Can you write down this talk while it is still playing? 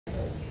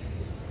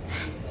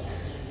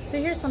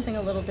So here's something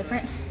a little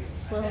different.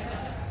 This little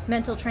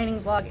mental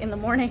training vlog in the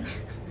morning,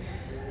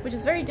 which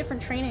is very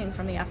different training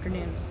from the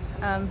afternoons.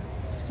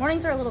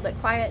 Mornings are a little bit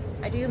quiet.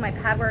 I do my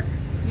pad work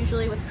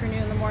usually with Prunu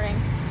in the morning.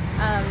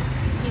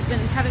 He's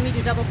been having me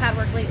do double pad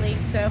work lately,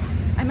 so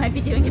I might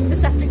be doing it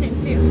this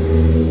afternoon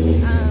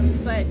too.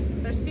 But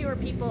there's fewer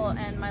people,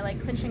 and my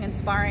like clinching and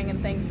sparring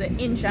and things that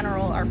in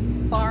general are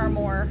far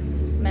more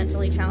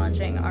mentally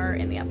challenging are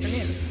in the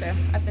afternoon. So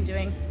I've been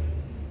doing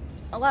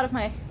a lot of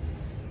my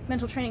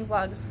mental training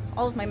vlogs,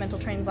 all of my mental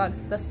training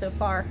vlogs thus so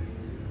far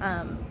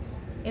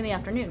in the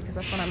afternoon, because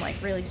that's when I'm like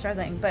really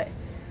struggling. But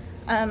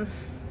I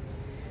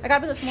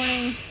got up this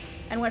morning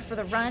and went for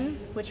the run,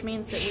 which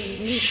means that we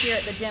meet here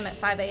at the gym at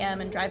 5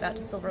 a.m. and drive out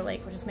to Silver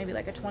Lake, which is maybe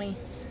like a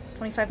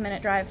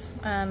 25-minute drive.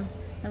 And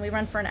we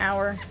run for an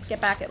hour, get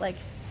back at like,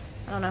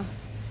 I don't know,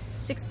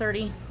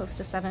 6:30, close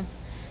to 7.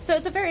 So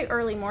it's a very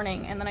early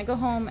morning, and then I go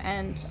home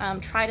and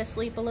try to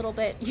sleep a little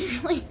bit.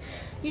 Usually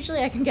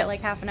I can get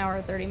like half an hour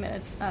or 30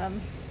 minutes,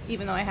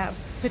 even though I have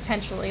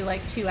potentially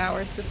like 2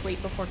 hours to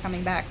sleep before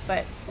coming back.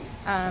 But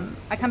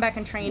I come back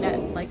and train at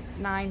like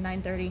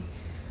 9:30.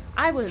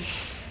 I was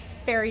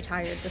very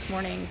tired this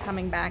morning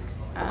coming back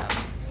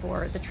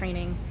for the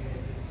training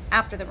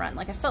after the run.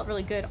 Like, I felt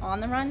really good on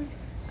the run,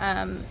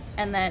 and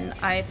then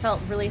I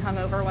felt really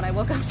hungover when I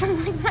woke up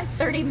from like my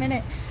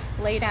 30-minute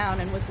lay down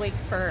and was awake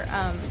for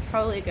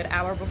probably a good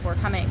hour before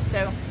coming.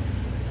 So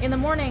in the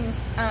mornings,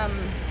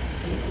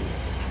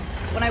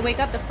 when I wake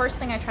up, the first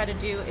thing I try to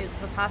do is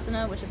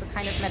Vipassana, which is a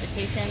kind of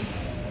meditation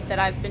that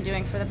I've been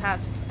doing for the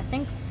past, I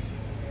think,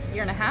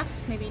 year and a half,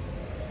 maybe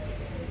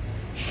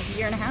like a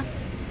year and a half.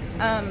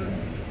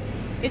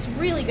 It's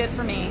really good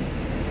for me,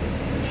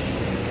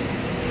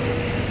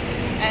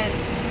 and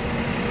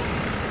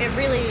it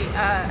really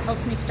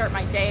helps me start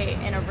my day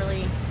in a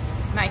really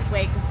nice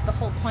way, because the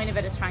whole point of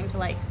it is trying to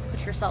like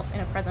put yourself in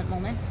a present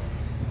moment.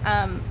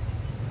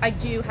 I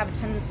do have a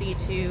tendency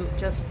to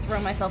just throw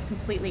myself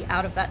completely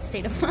out of that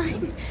state of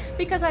mind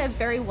because I have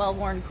very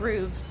well-worn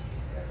grooves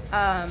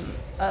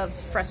of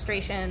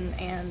frustration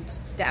and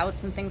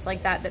doubts and things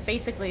like that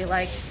basically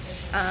like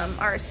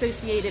are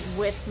associated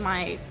with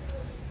my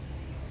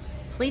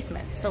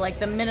placement. So like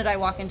the minute I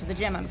walk into the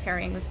gym, I'm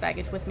carrying this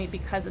baggage with me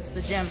because it's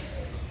the gym,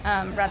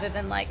 rather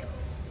than like,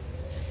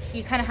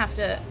 you kind of have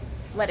to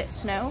let it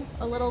snow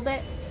a little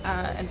bit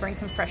and bring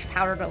some fresh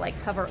powder to like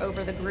cover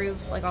over the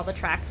grooves, like all the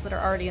tracks that are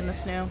already in the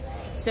snow,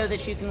 so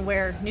that you can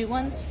wear new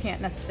ones. You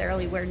can't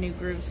necessarily wear new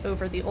grooves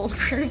over the old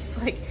grooves.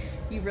 Like,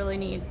 you really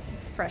need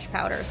fresh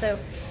powder. So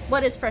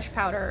what is fresh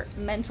powder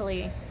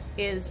mentally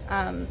is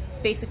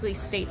basically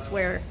states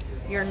where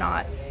you're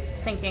not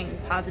thinking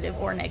positive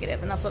or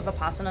negative, and that's what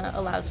Vipassana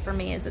allows for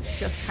me. Is it's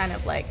just kind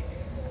of like,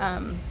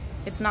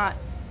 it's not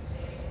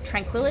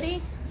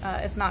tranquility,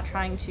 it's not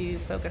trying to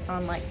focus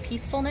on like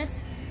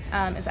peacefulness,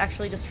 it's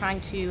actually just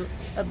trying to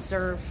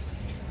observe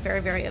very,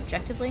 very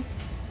objectively.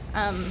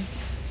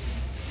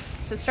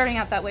 So starting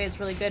out that way is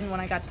really good. And when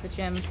I got to the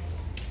gym,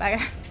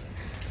 I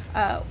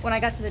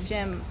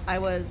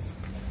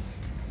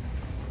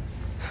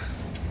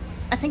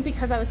think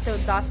because I was so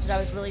exhausted, I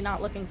was really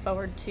not looking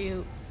forward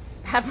to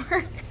pad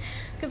work,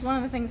 because one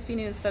of the things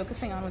Pinu is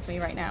focusing on with me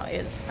right now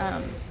is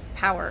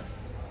power,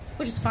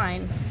 which is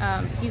fine.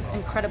 He's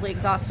incredibly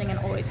exhausting and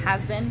always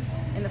has been.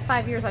 In the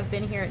 5 years I've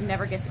been here, it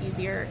never gets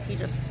easier. He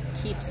just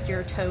keeps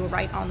your toe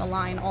right on the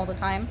line all the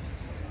time.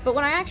 But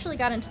when I actually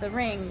got into the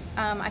ring,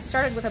 I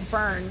started with a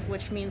burn,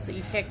 which means that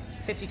you kick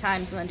 50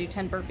 times and then do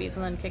 10 burpees,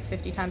 and then kick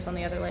 50 times on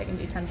the other leg and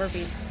do 10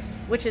 burpees,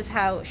 which is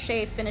how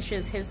Shay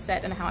finishes his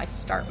set and how I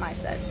start my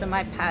set. So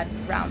my pad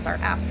rounds are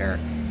after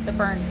the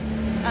burn.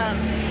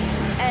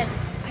 And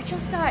I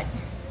just got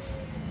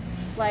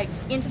like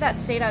into that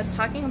state I was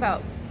talking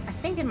about, I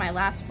think in my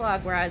last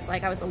vlog, where I was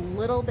like, I was a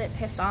little bit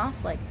pissed off.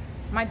 Like,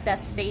 my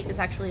best state is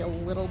actually a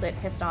little bit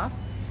pissed off.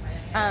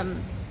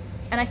 And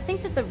I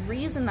think that the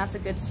reason that's a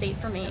good state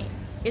for me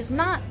is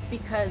not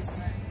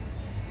because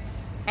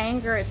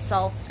anger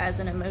itself as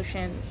an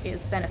emotion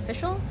is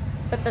beneficial,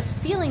 but the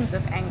feelings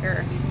of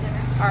anger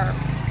are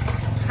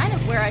kind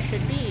of where I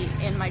should be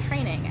in my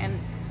training. And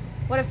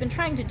what I've been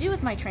trying to do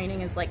with my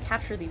training is like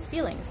capture these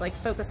feelings, like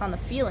focus on the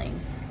feeling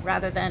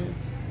rather than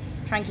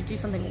trying to do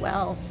something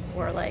well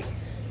or like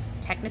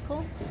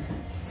technical.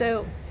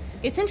 So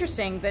it's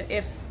interesting that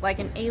if like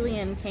an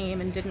alien came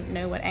and didn't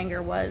know what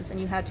anger was, and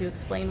you had to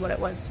explain what it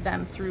was to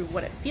them through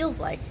what it feels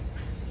like,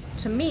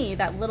 to me,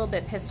 that little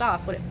bit pissed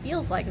off, what it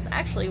feels like is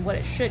actually what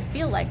it should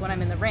feel like when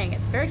I'm in the ring.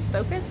 It's very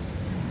focused.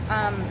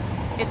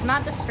 It's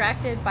not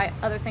distracted by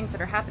other things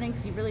that are happening,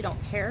 because you really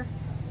don't care.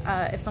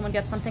 If someone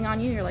gets something on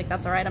you, you're like,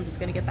 that's all right, I'm just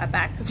gonna get that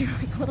back, because you're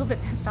like a little bit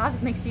pissed off.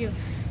 It makes you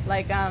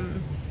like,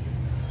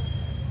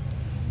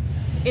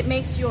 it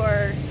makes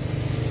your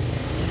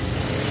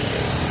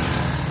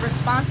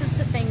responses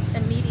to things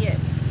immediate,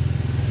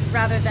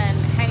 rather than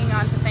hanging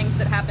on to things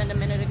that happened a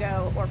minute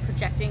ago or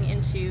projecting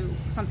into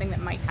something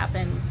that might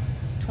happen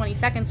 20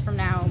 seconds from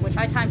now, which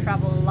I time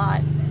travel a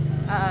lot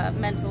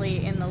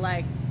mentally in the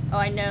like, oh,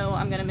 I know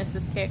I'm gonna miss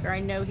this kick, or I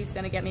know he's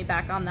gonna get me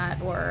back on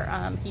that, or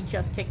he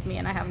just kicked me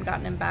and I haven't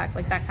gotten him back,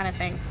 like that kind of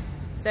thing.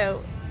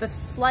 So the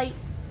slightly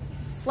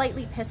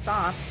pissed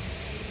off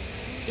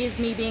is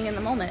me being in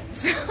the moment.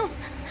 So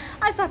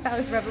I thought that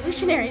was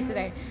revolutionary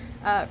today,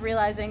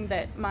 realizing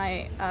that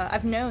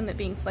I've known that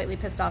being slightly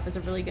pissed off is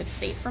a really good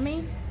state for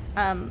me,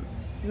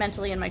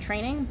 mentally in my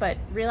training, but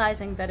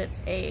realizing that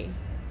it's a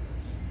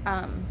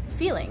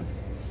feeling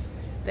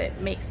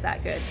that makes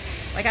that good.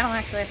 Like, I don't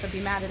actually have to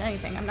be mad at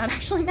anything. I'm not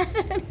actually mad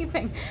at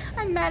anything.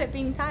 I'm mad at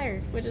being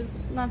tired, which is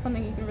not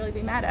something you can really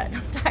be mad at.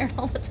 I'm tired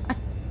all the time.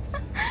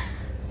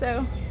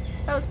 So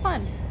that was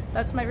fun.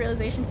 That's my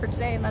realization for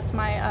today, and that's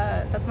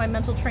my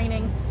mental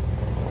training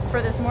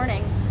for this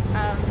morning.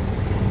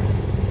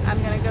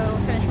 I'm gonna go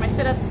finish my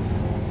sit-ups,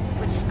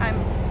 which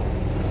I'm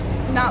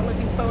not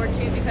looking forward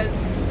to because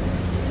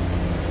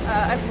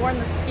I've worn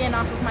the skin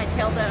off of my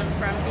tailbone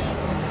from being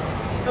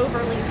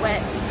overly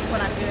wet when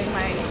I'm doing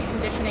my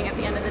conditioning at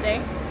the end of the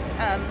day.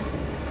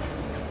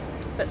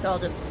 But so I'll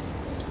just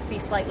be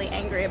slightly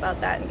angry about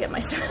that and get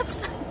my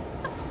sit-ups done.